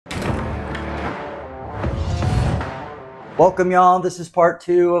Welcome y'all, this is part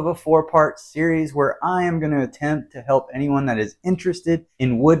 2 of a 4-part series where I am going to attempt to help anyone that is interested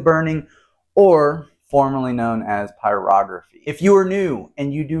in wood burning, or formerly known as pyrography. If you are new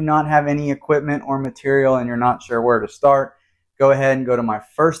and you do not have any equipment or material and you're not sure where to start, go ahead and go to my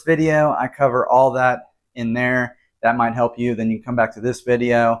first video. I cover all that in there. That might help you. Then you come back to this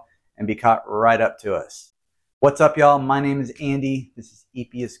video and be caught right up to us. What's up y'all? My name is Andy. This is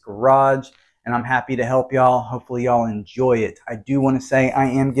Epius Garage, and I'm happy to help y'all. Hopefully y'all enjoy it. I do want to say I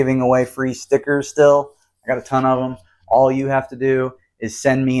am giving away free stickers still. I got a ton of them. All you have to do is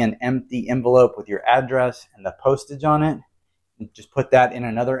send me an empty envelope with your address and the postage on it. Just put that in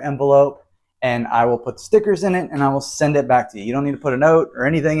another envelope and I will put stickers in it and I will send it back to you. You don't need to put a note or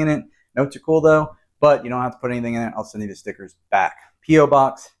anything in it. Notes are cool though, but you don't have to put anything in it. I'll send you the stickers back. P.O.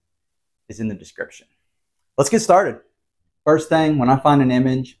 box is in the description. Let's get started. First thing, when I find an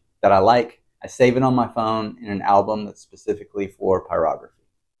image that I like, I save it on my phone in an album that's specifically for pyrography.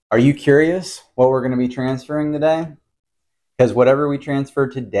 Are you curious what we're going to be transferring today? Because whatever we transfer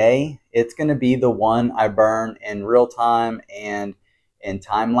today, it's going to be the one I burn in real time and in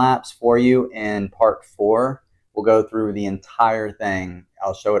time lapse for you in part 4. We'll go through the entire thing.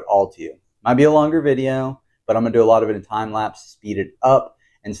 I'll show it all to you. Might be a longer video, but I'm going to do a lot of it in time lapse, speed it up,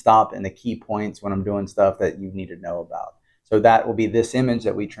 and stop in the key points when I'm doing stuff that you need to know about. So that will be this image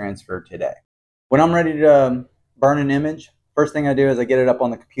that we transfer today. When I'm ready to burn an image, first thing I do is I get it up on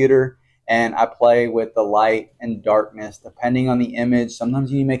the computer and I play with the light and darkness depending on the image.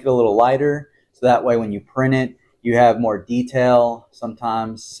 Sometimes you make it a little lighter so that way when you print it, you have more detail.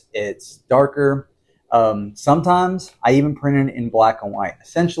 Sometimes it's darker. Sometimes I even print it in black and white.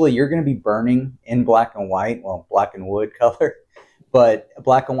 Essentially, you're going to be burning in black and white, well, black and wood color, but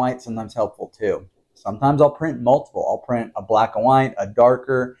black and white sometimes helpful too. Sometimes I'll print multiple. I'll print a black and white, a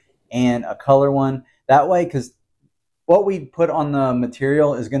darker, and a color one. That way, because what we put on the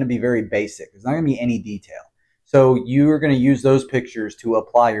material is going to be very basic. There's not going to be any detail. So you're going to use those pictures to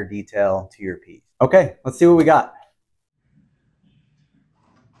apply your detail to your piece. Okay, let's see what we got.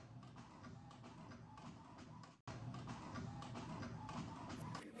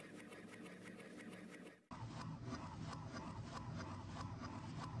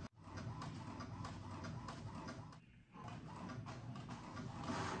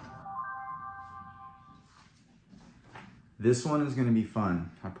 This one is going to be fun,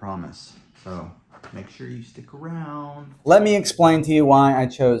 I promise. So make sure you stick around. Let me explain to you why I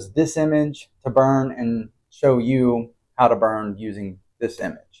chose this image to burn and show you how to burn using this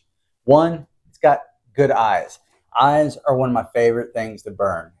image. One, it's got good eyes. Eyes are one of my favorite things to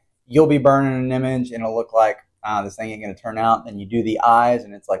burn. You'll be burning an image and it'll look like, this thing ain't going to turn out. Then you do the eyes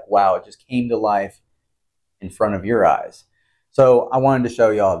and it's like, wow, it just came to life in front of your eyes. So I wanted to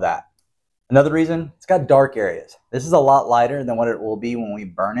show you all that. Another reason, it's got dark areas. This is a lot lighter than what it will be when we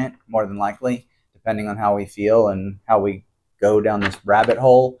burn it, more than likely, depending on how we feel and how we go down this rabbit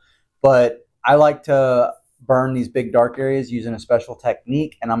hole. But I like to burn these big dark areas using a special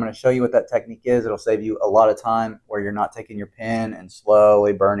technique, and I'm going to show you what that technique is. It'll save you a lot of time where you're not taking your pen and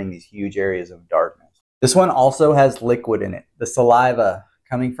slowly burning these huge areas of darkness. This one also has liquid in it, the saliva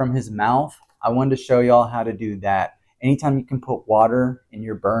coming from his mouth. I wanted to show y'all how to do that. Anytime you can put water in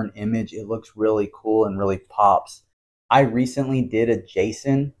your burn image, it looks really cool and really pops. I recently did a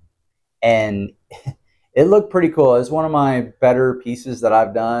Jason and it looked pretty cool. It's one of my better pieces that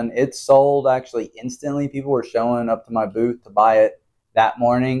I've done. It sold actually instantly. People were showing up to my booth to buy it that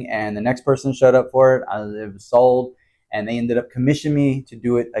morning, and the next person showed up for it. It was sold, and they ended up commissioning me to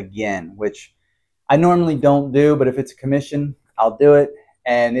do it again, which I normally don't do, but if it's a commission, I'll do it.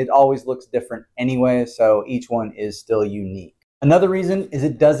 And it always looks different anyway, so each one is still unique. Another reason is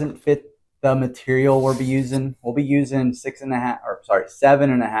it doesn't fit the material we'll be using. We'll be using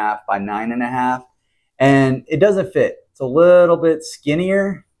 7.5 by 9.5, and it doesn't fit. It's a little bit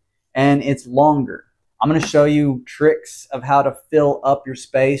skinnier and it's longer. I'm going to show you tricks of how to fill up your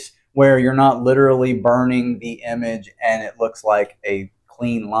space where you're not literally burning the image and it looks like a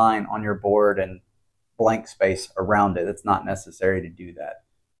clean line on your board and blank space around it. It's not necessary to do that.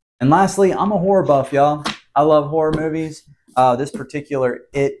 And lastly, I'm a horror buff, y'all. I love horror movies. This particular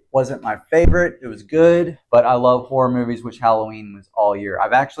It wasn't my favorite. It was good, but I love horror movies, which Halloween was all year.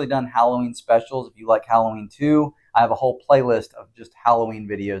 I've actually done Halloween specials. If you like Halloween too, I have a whole playlist of just Halloween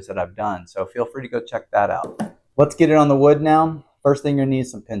videos that I've done, so feel free to go check that out. Let's get it on the wood now. First thing you're gonna need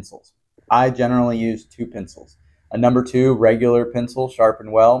is some pencils. I generally use 2 pencils. A number 2 regular pencil,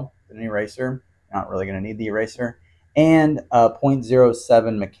 sharpened well, an eraser. Not really going to need the eraser, and a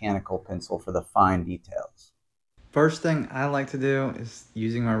 .07 mechanical pencil for the fine details. First thing I like to do is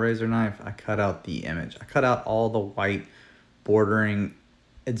using my razor knife, I cut out the image. I cut out all the white bordering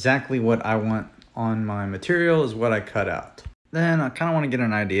exactly what I want on my material is what I cut out. Then I kind of want to get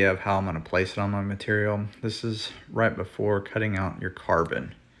an idea of how I'm going to place it on my material. This is right before cutting out your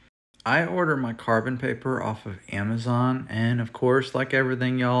carbon. I order my carbon paper off of Amazon, and of course, like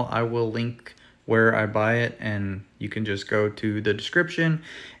everything, y'all, I will link where I buy it, and you can just go to the description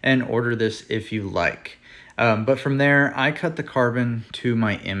and order this if you like. But from there, I cut the carbon to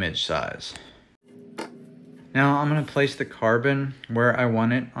my image size. Now I'm going to place the carbon where I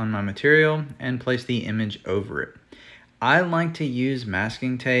want it on my material and place the image over it. I like to use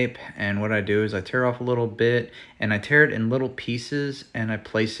masking tape, and what I do is I tear off a little bit and I tear it in little pieces and I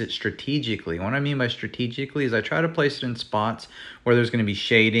place it strategically. What I mean by strategically is I try to place it in spots where there's going to be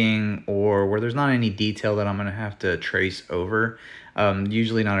shading or where there's not any detail that I'm going to have to trace over.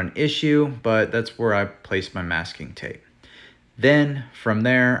 Usually not an issue, but that's where I place my masking tape. Then from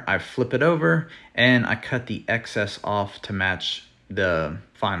there, I flip it over and I cut the excess off to match the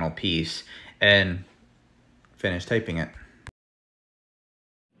final piece and finish taping it.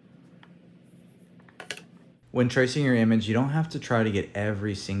 When tracing your image, you don't have to try to get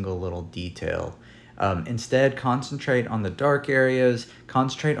every single little detail. Instead, concentrate on the dark areas,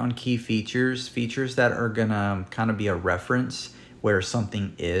 concentrate on key features that are gonna kind of be a reference where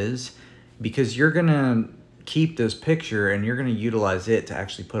something is, because you're gonna keep this picture and you're gonna utilize it to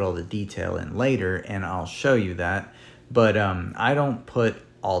actually put all the detail in later, and I'll show you that. But I don't put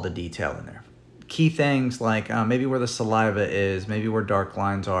all the detail in there. Key things like maybe where the saliva is, maybe where dark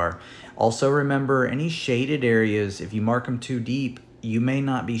lines are. Also remember, any shaded areas, if you mark them too deep, you may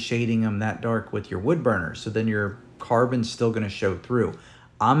not be shading them that dark with your wood burner, so then your carbon's still going to show through.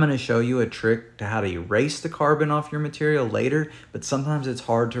 I'm going to show you a trick to how to erase the carbon off your material later, but sometimes it's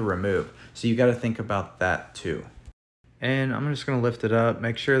hard to remove, so you got to think about that too. And I'm just going to lift it up,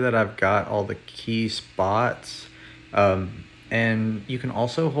 make sure that I've got all the key spots. And you can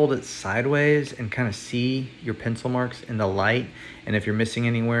also hold it sideways and kind of see your pencil marks in the light. And if you're missing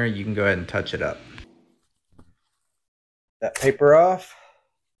anywhere, you can go ahead and touch it up. That paper off.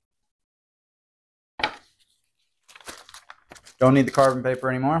 Don't need the carbon paper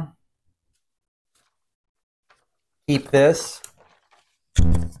anymore. Keep this.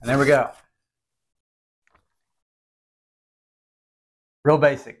 And there we go. Real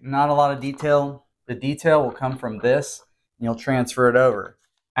basic, not a lot of detail. The detail will come from this. You'll transfer it over.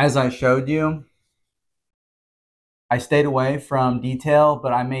 As I showed you, I stayed away from detail,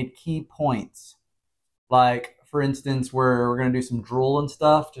 but I made key points. Like, for instance, where we're going to do some drool and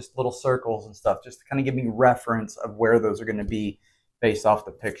stuff, just little circles and stuff, just to kind of give me reference of where those are going to be based off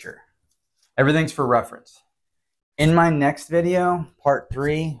the picture. Everything's for reference. In my next video, part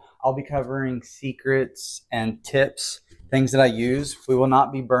 3, I'll be covering secrets and tips, things that I use. We will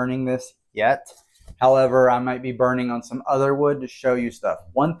not be burning this yet. However, I might be burning on some other wood to show you stuff.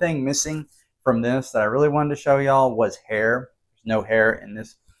 One thing missing from this that I really wanted to show y'all was hair. There's no hair in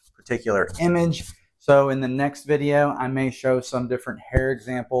this particular image. So in the next video, I may show some different hair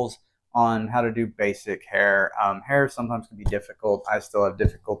examples on how to do basic hair. Hair sometimes can be difficult. I still have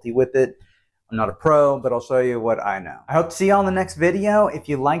difficulty with it. I'm not a pro, but I'll show you what I know. I hope to see you all in the next video. If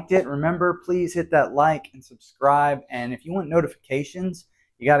you liked it, remember, please hit that like and subscribe. And if you want notifications,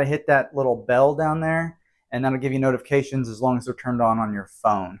 you got to hit that little bell down there, and that'll give you notifications as long as they're turned on your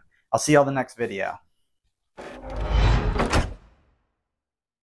phone. I'll see you all in the next video.